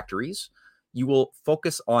sweatshop factories. You will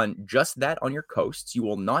focus on just that on your coasts. You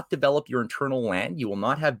will not develop your internal land. You will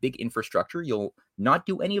not have big infrastructure. You'll not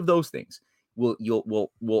do any of those things. We'll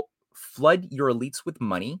flood your elites with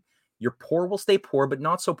money. Your poor will stay poor, but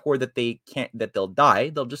not so poor that they'll die.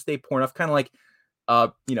 They'll just stay poor enough, kind of like,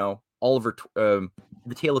 Oliver,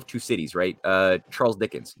 The Tale of Two Cities, right? Charles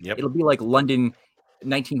Dickens. Yep. It'll be like London,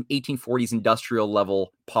 1840s industrial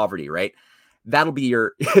level poverty, right? That'll be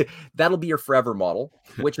your forever model,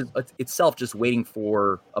 which is itself just waiting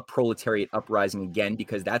for a proletariat uprising again,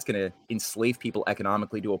 because that's going to enslave people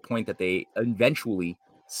economically to a point that they eventually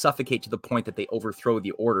suffocate to the point that they overthrow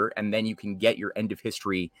the order, and then you can get your end of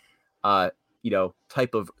history,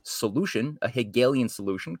 type of solution, a Hegelian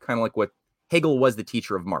solution, kind of like what Hegel was the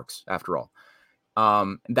teacher of Marx, after all.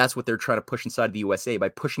 And that's what they're trying to push inside the USA by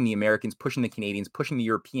pushing the Americans, pushing the Canadians, pushing the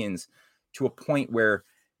Europeans to a point where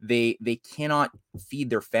they cannot feed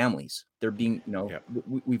their families. They're being,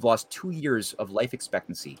 we've lost 2 years of life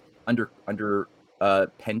expectancy under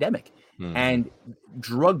pandemic, and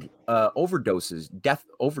drug overdoses, death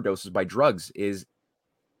overdoses by drugs is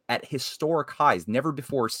at historic highs, never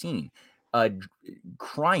before seen.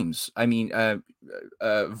 Crimes,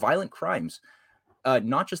 violent crimes,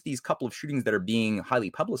 not just these couple of shootings that are being highly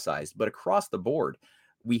publicized, but across the board,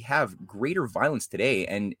 we have greater violence today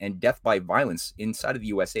and death by violence inside of the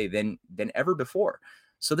USA than ever before.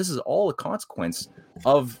 So this is all a consequence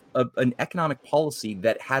of an economic policy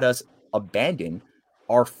that had us abandon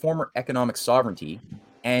our former economic sovereignty.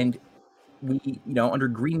 And we, under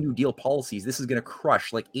Green New Deal policies, this is going to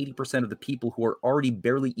crush like 80% of the people who are already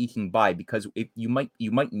barely eking by, because you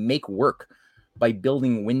might make work by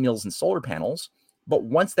building windmills and solar panels. But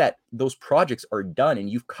once those projects are done and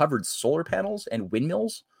you've covered solar panels and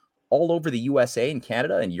windmills all over the USA and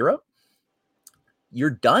Canada and Europe, you're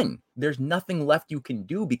done. There's nothing left you can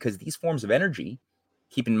do, because these forms of energy,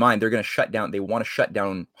 keep in mind, they're going to shut down. They want to shut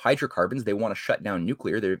down hydrocarbons. They want to shut down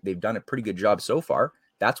nuclear. They've done a pretty good job so far.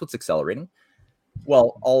 That's what's accelerating.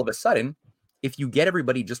 Well, all of a sudden, if you get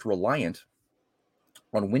everybody just reliant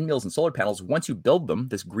on windmills and solar panels, once you build them,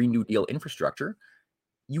 this Green New Deal infrastructure,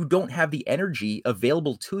 you don't have the energy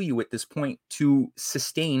available to you at this point to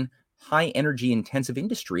sustain high energy intensive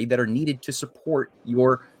industry that are needed to support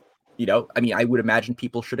your, I would imagine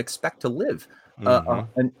people should expect to live a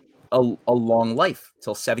long life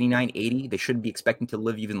till 79, 80. They shouldn't be expecting to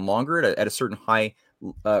live even longer at a certain high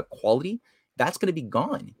quality. That's going to be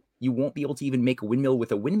gone. You won't be able to even make a windmill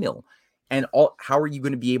with a windmill. And how are you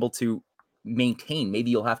going to be able to maintain?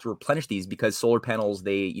 Maybe you'll have to replenish these, because solar panels,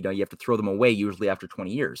 you have to throw them away usually after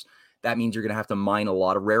 20 years. That means you're going to have to mine a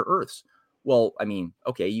lot of rare earths. Well,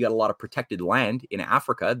 okay, you got a lot of protected land in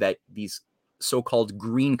Africa that these so-called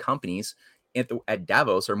green companies at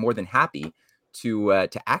Davos are more than happy to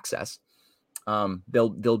access.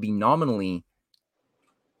 They'll be nominally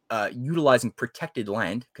utilizing protected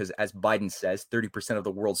land, because as Biden says, 30% of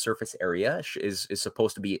the world's surface area is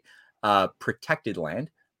supposed to be protected land.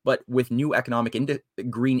 But with new economic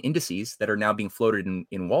green indices that are now being floated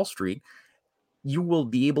in Wall Street, you will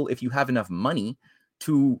be able, if you have enough money,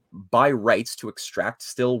 to buy rights to extract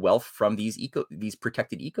still wealth from these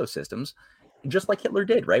protected ecosystems, just like Hitler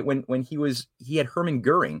did, right? When he had Hermann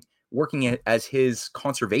Goering working as his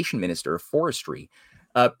conservation minister of forestry,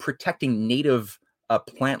 protecting native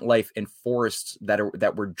plant life and forests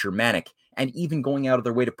that were Germanic, and even going out of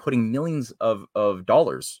their way to putting millions of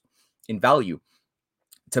dollars in value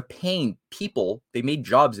to paying people. They made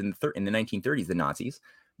jobs in the 1930s, the Nazis.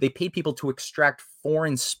 They paid people to extract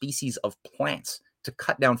foreign species of plants, to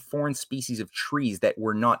cut down foreign species of trees that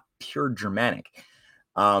were not pure Germanic.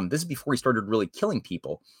 This is before he started really killing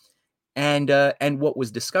people. And what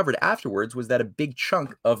was discovered afterwards was that a big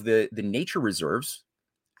chunk of the nature reserves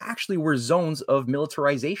actually were zones of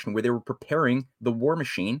militarization, where they were preparing the war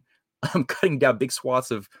machine, cutting down big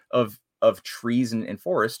swaths of trees and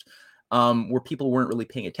forest, where people weren't really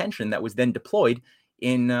paying attention. That was then deployed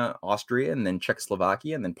in Austria, and then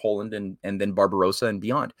Czechoslovakia, and then Poland, and then Barbarossa and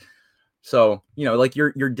beyond. So, like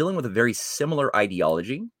you're dealing with a very similar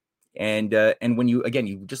ideology. And when you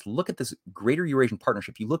just look at this greater Eurasian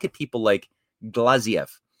partnership, you look at people like Glaziev,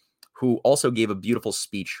 who also gave a beautiful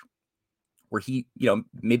speech where he,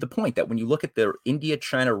 made the point that when you look at the India,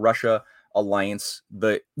 China, Russia alliance,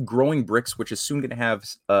 the growing BRICS, which is soon going to have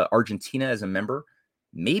Argentina as a member,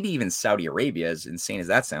 maybe even Saudi Arabia, as insane as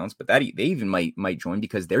that sounds, but that they even might join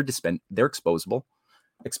because they're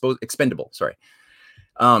expendable. Sorry.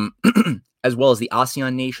 As well as the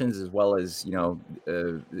ASEAN nations, as well as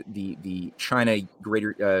the China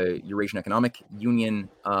Greater Eurasian Economic Union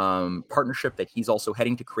partnership that he's also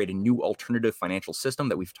heading to create a new alternative financial system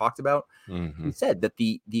that we've talked about. Mm-hmm. He said that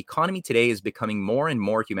the economy today is becoming more and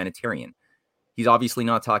more humanitarian. He's obviously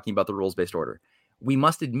not talking about the rules-based order. We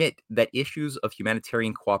must admit that issues of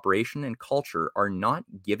humanitarian cooperation and culture are not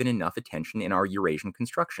given enough attention in our Eurasian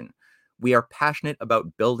construction. We are passionate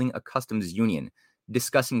about building a customs union,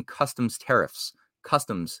 discussing customs tariffs,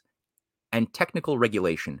 customs, and technical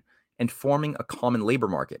regulation, and forming a common labor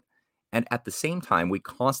market. And at the same time, we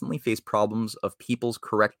constantly face problems of people's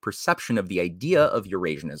correct perception of the idea of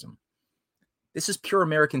Eurasianism. This is pure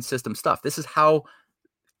American system stuff. This is how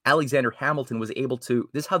Alexander Hamilton was able to,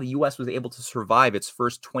 this is how the U.S. was able to survive its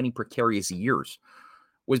first 20 precarious years,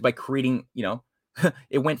 was by creating,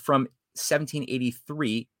 it went from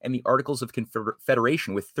 1783 and the Articles of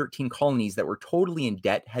Confederation with 13 colonies that were totally in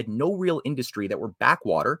debt, had no real industry, that were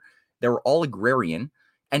backwater, that were all agrarian,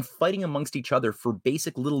 and fighting amongst each other for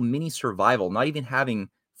basic little mini survival, not even having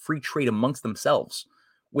free trade amongst themselves.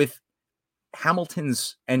 With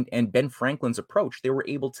Hamilton's and Ben Franklin's approach, they were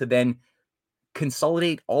able to then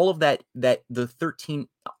consolidate all of that the 13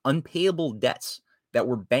 unpayable debts that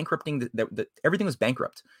were bankrupting, that everything was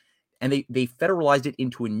bankrupt. And they federalized it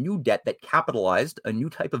into a new debt that capitalized a new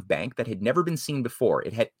type of bank that had never been seen before.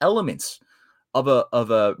 It had elements of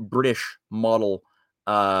a British model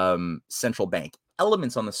central bank,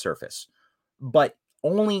 elements on the surface, but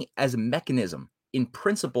only as a mechanism. In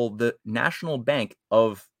principle, the National Bank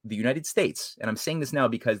of the United States, and I'm saying this now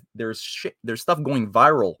because there's stuff going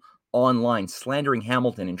viral online slandering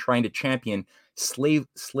Hamilton and trying to champion slave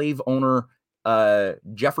owner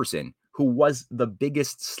Jefferson, who was the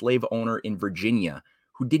biggest slave owner in Virginia,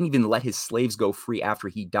 who didn't even let his slaves go free after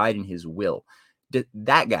he died in his will.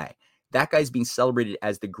 That guy's being celebrated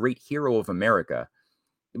as the great hero of America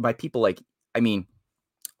by people like,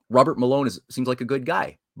 Robert Malone seems like a good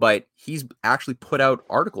guy, but he's actually put out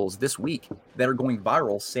articles this week that are going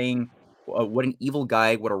viral saying what an evil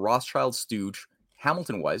guy, what a Rothschild stooge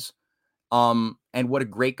Hamilton was, and what a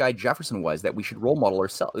great guy Jefferson was, that we should role model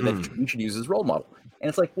ourselves, that we should use as role model. And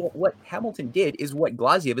it's like, well, what Hamilton did is what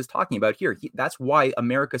Glaziev is talking about here. That's why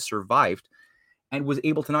America survived and was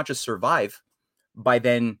able to not just survive by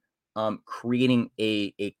then creating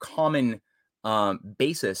a common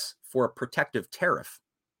basis for a protective tariff,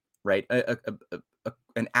 right?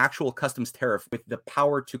 An actual customs tariff with the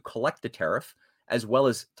power to collect the tariff as well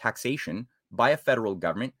as taxation by a federal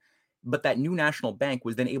government. But that new national bank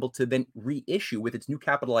was then able to then reissue with its new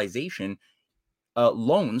capitalization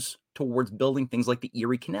loans towards building things like the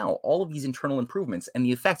Erie Canal, all of these internal improvements and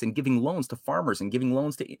the effects, and giving loans to farmers and giving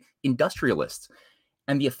loans to industrialists.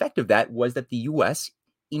 And the effect of that was that the U.S.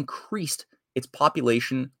 increased its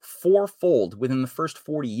population fourfold within the first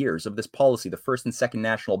 40 years of this policy, the first and second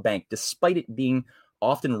national bank, despite it being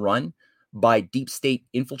often run by deep state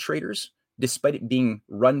infiltrators, despite it being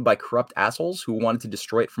run by corrupt assholes who wanted to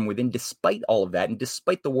destroy it from within, despite all of that, and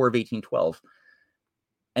despite the War of 1812,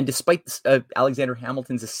 and despite Alexander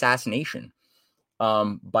Hamilton's assassination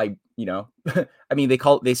by,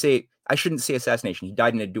 they say, I shouldn't say assassination, he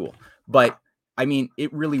died in a duel, but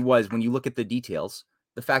it really was, when you look at the details,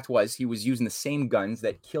 the fact was he was using the same guns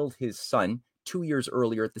that killed his son 2 years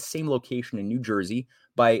earlier at the same location in New Jersey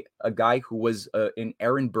by a guy who was an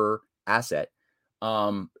Aaron Burr asset.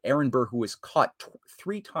 Aaron Burr, who was caught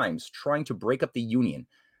 3 times trying to break up the Union.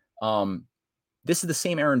 This is the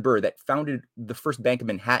same Aaron Burr that founded the first bank of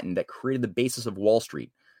Manhattan, that created the basis of Wall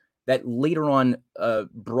Street, that later on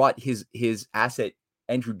brought his asset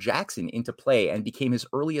Andrew Jackson into play and became his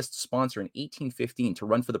earliest sponsor in 1815 to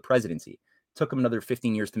run for the presidency. Took him another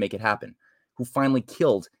 15 years to make it happen, who finally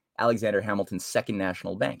killed Alexander Hamilton's Second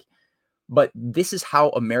National Bank. But this is how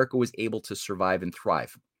America was able to survive and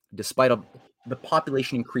thrive. Despite the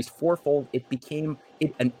population increased fourfold, it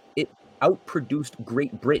outproduced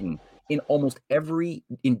Great Britain in almost every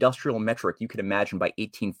industrial metric you could imagine by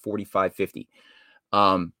 1845-50.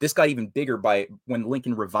 This got even bigger by when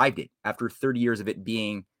Lincoln revived it after 30 years of it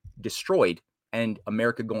being destroyed and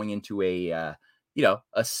America going into a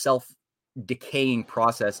self-decaying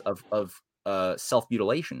process of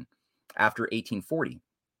self-mutilation after 1840.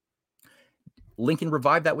 Lincoln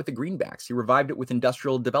revived that with the greenbacks. He revived it with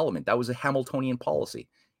industrial development. That was a Hamiltonian policy.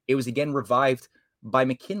 It was again revived by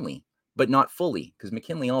McKinley, but not fully, because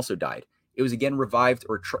McKinley also died. It was again revived,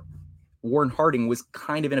 Warren Harding was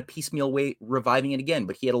kind of in a piecemeal way reviving it again,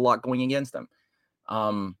 but he had a lot going against him.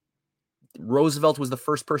 Roosevelt was the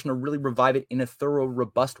first person to really revive it in a thorough,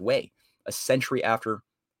 robust way, a century after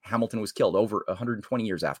Hamilton was killed, over 120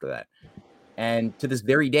 years after that. And to this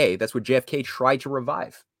very day, that's what JFK tried to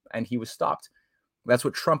revive, and he was stopped. That's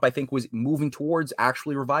what Trump, I think, was moving towards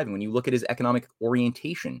actually reviving. When you look at his economic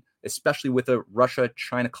orientation, especially with a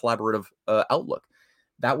Russia-China collaborative outlook,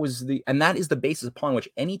 that is the basis upon which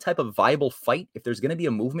any type of viable fight, if there's going to be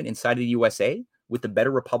a movement inside of the USA with the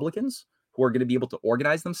better Republicans who are going to be able to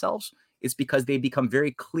organize themselves, it's because they become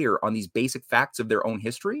very clear on these basic facts of their own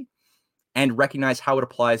history and recognize how it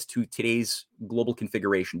applies to today's global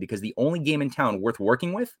configuration. Because the only game in town worth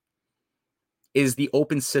working with is the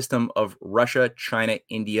open system of Russia, China,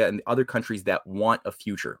 India, and the other countries that want a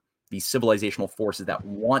future. These civilizational forces that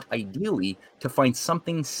want ideally to find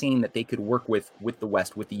something sane that they could work with the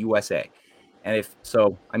West, with the USA. And if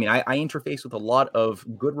so, I mean, I interface with a lot of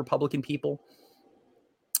good Republican people.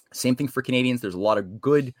 Same thing for Canadians. There's a lot of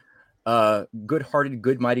good-hearted,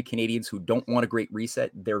 good-minded Canadians who don't want a great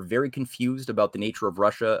reset. They're very confused about the nature of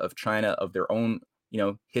Russia, of China, of their own,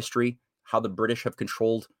 history, how the British have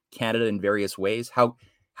controlled Canada in various ways, how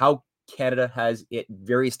Canada has at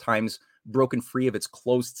various times broken free of its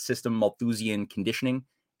closed system Malthusian conditioning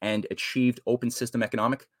and achieved open system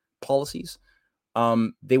economic policies.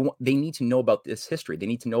 They need to know about this history. They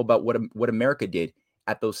need to know about what America did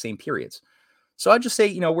at those same periods. So I'd just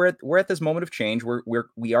say, we're at this moment of change where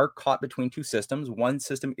we are caught between two systems. One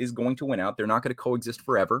system is going to win out. They're not going to coexist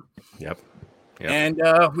forever. Yep. And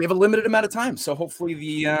we have a limited amount of time. So hopefully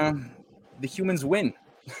the humans win.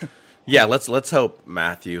 Yeah, let's hope,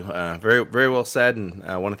 Matthew. Very, very well said. And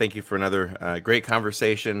I want to thank you for another great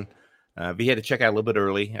conversation. We had to check out a little bit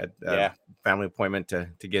early at family appointment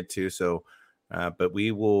to get to. So, but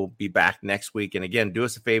we will be back next week. And again, do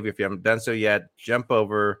us a favor if you haven't done so yet. Jump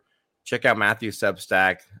over, check out Matthew's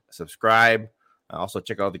Substack, subscribe. Also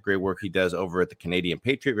check out the great work he does over at the Canadian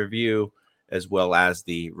Patriot Review, as well as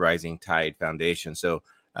the Rising Tide Foundation. So,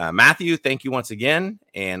 Matthew, thank you once again,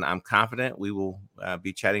 and I'm confident we will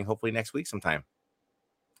be chatting hopefully next week sometime.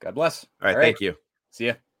 God bless. All right, thank you. See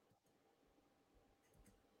ya.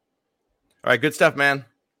 All right, good stuff, man.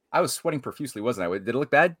 I was sweating profusely, wasn't I? Did it look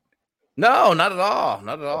bad? No, not at all.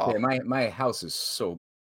 Not at all. Okay, my house is so